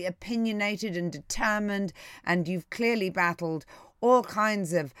incredibly opinionated and determined, and you've clearly battled all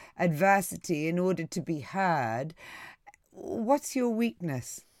kinds of adversity in order to be heard. What's your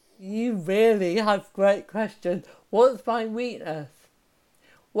weakness? You really have great questions. What's my weakness?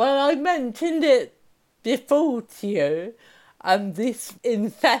 Well, I mentioned it before to you, and this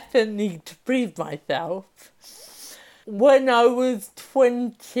incessant need to prove myself. When I was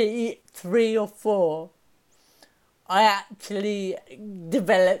 23 or 4, I actually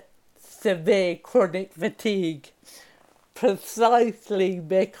developed severe chronic fatigue, precisely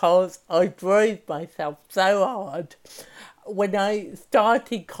because I drove myself so hard. When I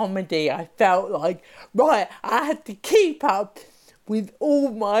started comedy, I felt like, right, I had to keep up with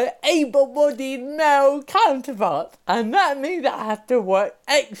all my able-bodied male counterparts, and that means I had to work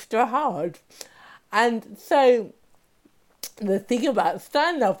extra hard. And so the thing about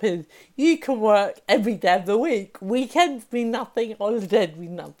stand-up is you can work every day of the week. Weekends mean nothing, holidays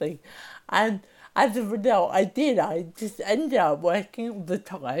mean nothing. And as a result, I just ended up working all the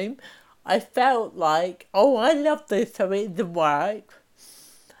time. I felt like, I love this, so it's work.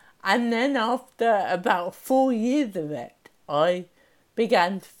 And then after about 4 years of it, I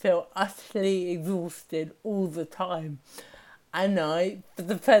began to feel utterly exhausted all the time. And I, for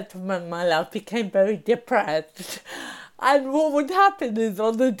the first time in my life, became very depressed. And what would happen is,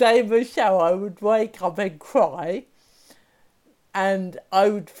 on the day of a show, I would wake up and cry. And I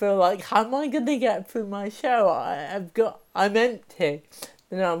would feel like, how am I going to get through my show? I'm empty.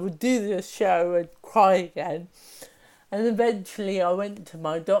 And I would do the show and cry again. And eventually I went to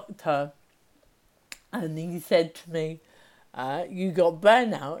my doctor, and he said to me, you got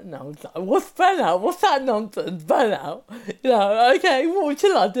burnout. And I was like, what's burnout? What's that nonsense, burnout? Okay, what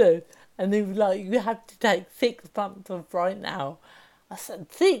shall I do? And he was like, you have to take 6 months off right now. I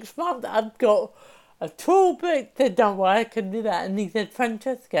said, 6 months? I've got a tour booked. I said, don't worry, I can do that. And he said,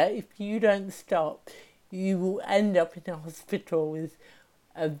 Francesca, if you don't stop, you will end up in a hospital with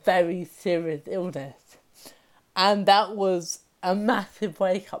a very serious illness. And that was a massive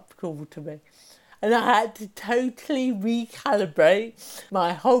wake-up call to me. And I had to totally recalibrate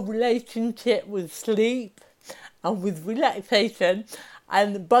my whole relationship with sleep and with relaxation.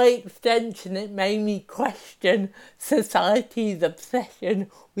 And by extension, it made me question society's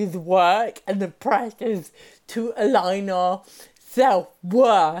obsession with work and the pressures to align our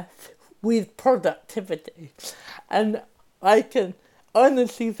self-worth with productivity. And I can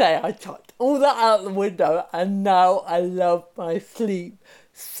honestly say I chucked all that out the window, and now I love my sleep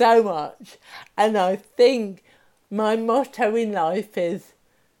so much. And I think my motto in life is,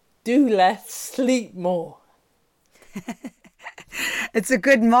 do less, sleep more. It's a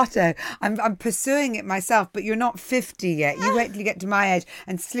good motto. I'm pursuing it myself, but you're not 50 yet. You wait till you get to my age,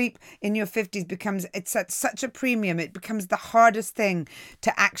 and sleep in your 50s it's at such a premium. It becomes the hardest thing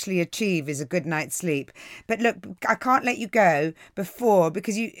to actually achieve, is a good night's sleep. But look, I can't let you go before,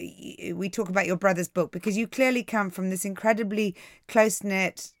 because we talk about your brother's book, because you clearly come from this incredibly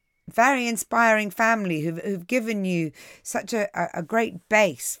close-knit, very inspiring family who've given you such a great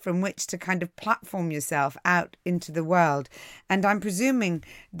base from which to kind of platform yourself out into the world. And I'm presuming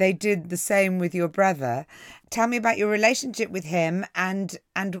they did the same with your brother. Tell me about your relationship with him and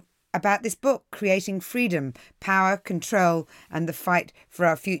about this book, Creating Freedom, Power, Control and the Fight for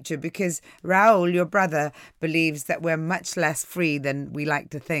Our Future, because Raoul, your brother, believes that we're much less free than we like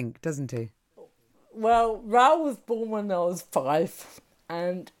to think, doesn't he? Well, Raoul was born when I was 5,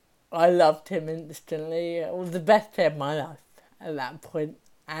 and I loved him instantly. It was the best day of my life at that point.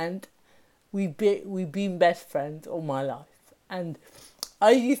 And we've been best friends all my life. And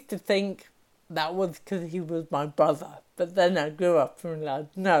I used to think that was because he was my brother. But then I grew up and realised,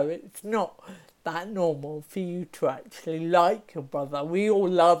 no, it's not that normal for you to actually like your brother. We all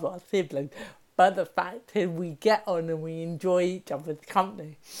love our siblings. but the fact is we get on and we enjoy each other's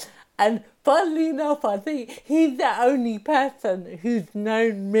company. And funnily enough, I think he's the only person who's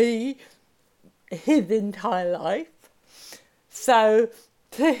known me his entire life. So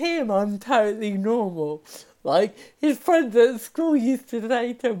to him, I'm totally normal. Like, his friends at school used to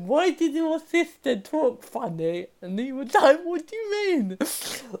say to him, "Why did your sister talk funny?" And he was like, "What do you mean?"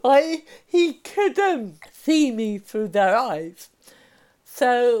 Like, he couldn't see me through their eyes.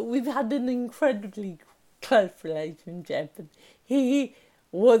 So we've had an incredibly close relationship. And he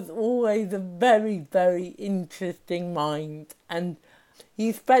was always a very, very interesting mind. And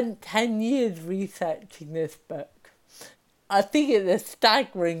he spent 10 years researching this book. I think it's a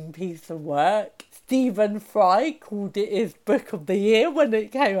staggering piece of work. Stephen Fry called it his book of the year when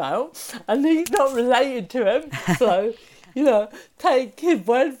it came out, and he's not related to him, so, take his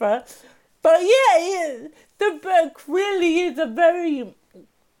word for it. But yeah, the book really is a very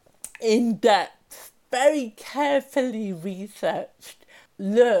in-depth, very carefully researched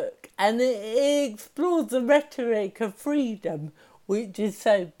look, and it explores the rhetoric of freedom, which is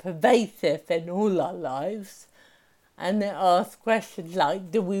so pervasive in all our lives. And it asks questions like,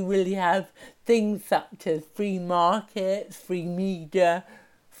 do we really have things such as free markets, free media,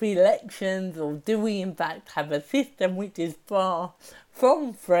 free elections, or do we in fact have a system which is far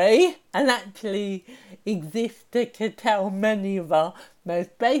from free and actually exists to curtail many of our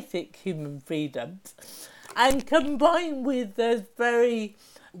most basic human freedoms? And combined with those very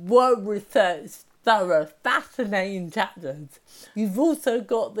well-researched, thorough, fascinating chapters, you've also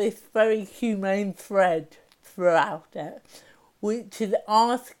got this very humane thread throughout it, which is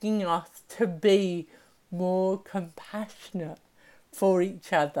asking us to be more compassionate for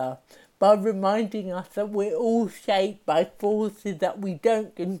each other by reminding us that we're all shaped by forces that we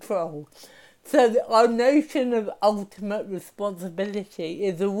don't control. So that our notion of ultimate responsibility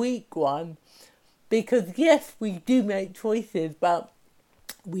is a weak one, because yes, we do make choices, but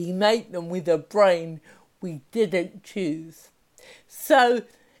we make them with a brain we didn't choose. So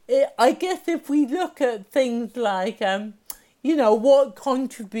I guess if we look at things like, what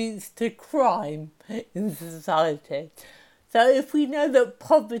contributes to crime in society. So if we know that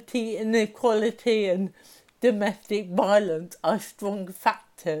poverty, inequality and domestic violence are strong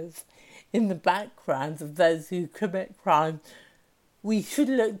factors in the backgrounds of those who commit crime, we should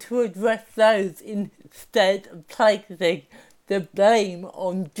look to address those instead of placing the blame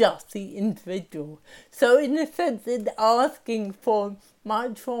on just the individual. So in a sense, it's asking for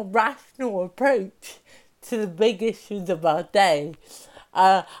much more rational approach to the big issues of our day.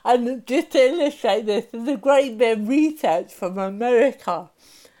 And just to illustrate this, there's a great bit of research from America,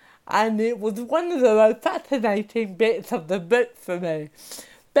 and it was one of the most fascinating bits of the book for me.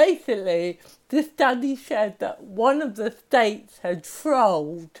 Basically, the study showed that one of the states had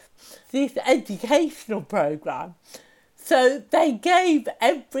trolled this educational program. So they gave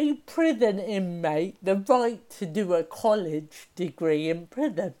every prison inmate the right to do a college degree in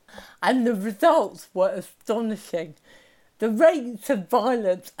prison. And the results were astonishing. The rates of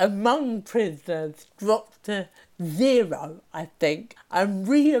violence among prisoners dropped to 0, I think, and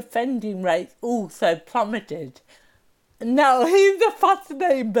re-offending rates also plummeted. Now, here's the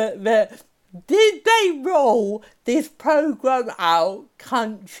fascinating bit that did they roll this program out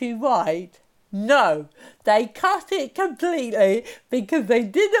countrywide? No, they cut it completely because they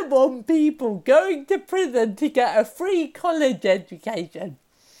didn't want people going to prison to get a free college education.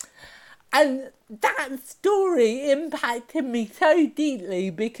 And that story impacted me so deeply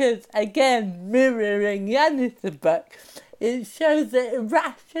because, again, mirroring Yanis's book, it shows the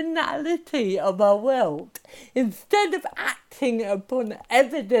irrationality of our world. Instead of acting upon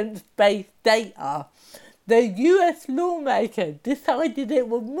evidence-based data, the US lawmaker decided it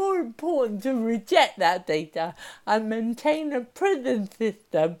was more important to reject that data and maintain a prison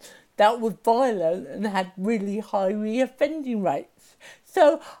system that was violent and had really high reoffending rates.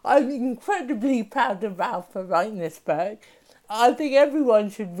 So I'm incredibly proud of Ralph for writing this book. I think everyone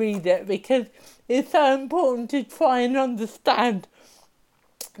should read it because it's so important to try and understand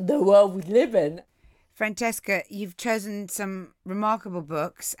the world we live in. Francesca, you've chosen some remarkable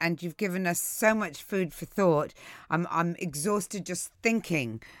books and you've given us so much food for thought. I'm exhausted just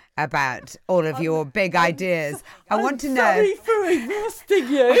thinking about all of your big ideas. I want to know. Sorry for exhausting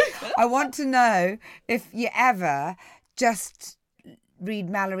you. I want to know if you ever just read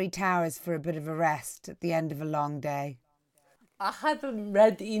Mallory Towers for a bit of a rest at the end of a long day. I haven't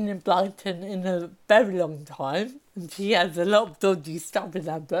read Enid Blyton in a very long time, and she has a lot of dodgy stuff in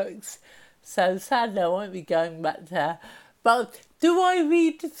her books. So sadly I won't be going back to her. But do I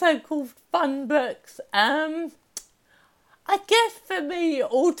read the so-called fun books? I guess for me,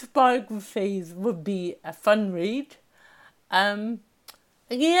 autobiographies would be a fun read.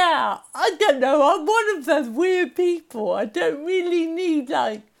 Yeah, I don't know, I'm one of those weird people. I don't really need,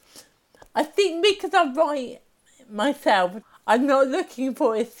 I think because I write myself, I'm not looking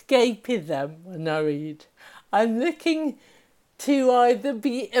for escapism when I read. I'm looking to either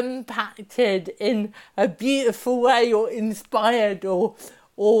be impacted in a beautiful way or inspired or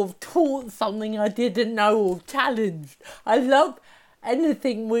taught something I didn't know or challenged. I love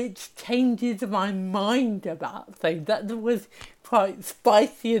anything which changes my mind about things. That was quite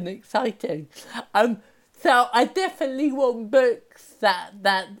spicy and exciting. So I definitely want books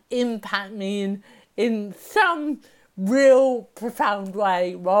that impact me in some real profound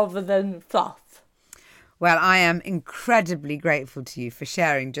way rather than fluff. Well, I am incredibly grateful to you for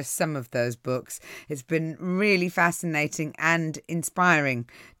sharing just some of those books. It's been really fascinating and inspiring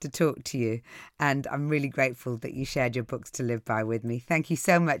to talk to you. And I'm really grateful that you shared your books to live by with me. Thank you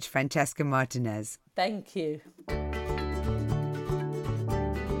so much, Francesca Martinez. Thank you.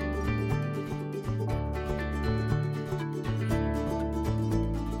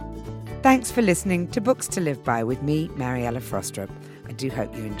 Thanks for listening to Books to Live By with me, Mariella Frostrup. I do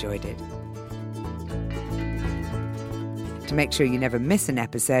hope you enjoyed it. To make sure you never miss an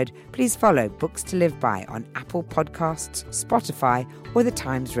episode, please follow Books to Live By on Apple Podcasts, Spotify, or the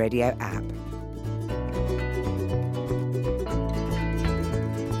Times Radio app.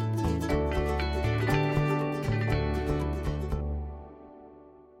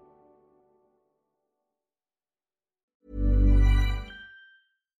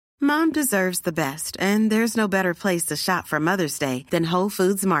 Mom deserves the best, and there's no better place to shop for Mother's Day than Whole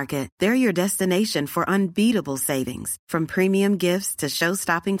Foods Market. They're your destination for unbeatable savings, from premium gifts to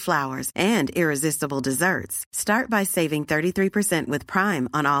show-stopping flowers and irresistible desserts. Start by saving 33% with Prime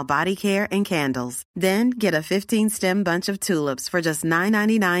on all body care and candles. Then get a 15-stem bunch of tulips for just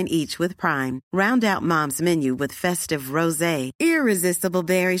 $9.99 each with Prime. Round out Mom's menu with festive rosé, irresistible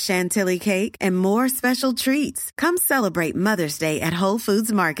berry chantilly cake, and more special treats. Come celebrate Mother's Day at Whole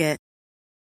Foods Market.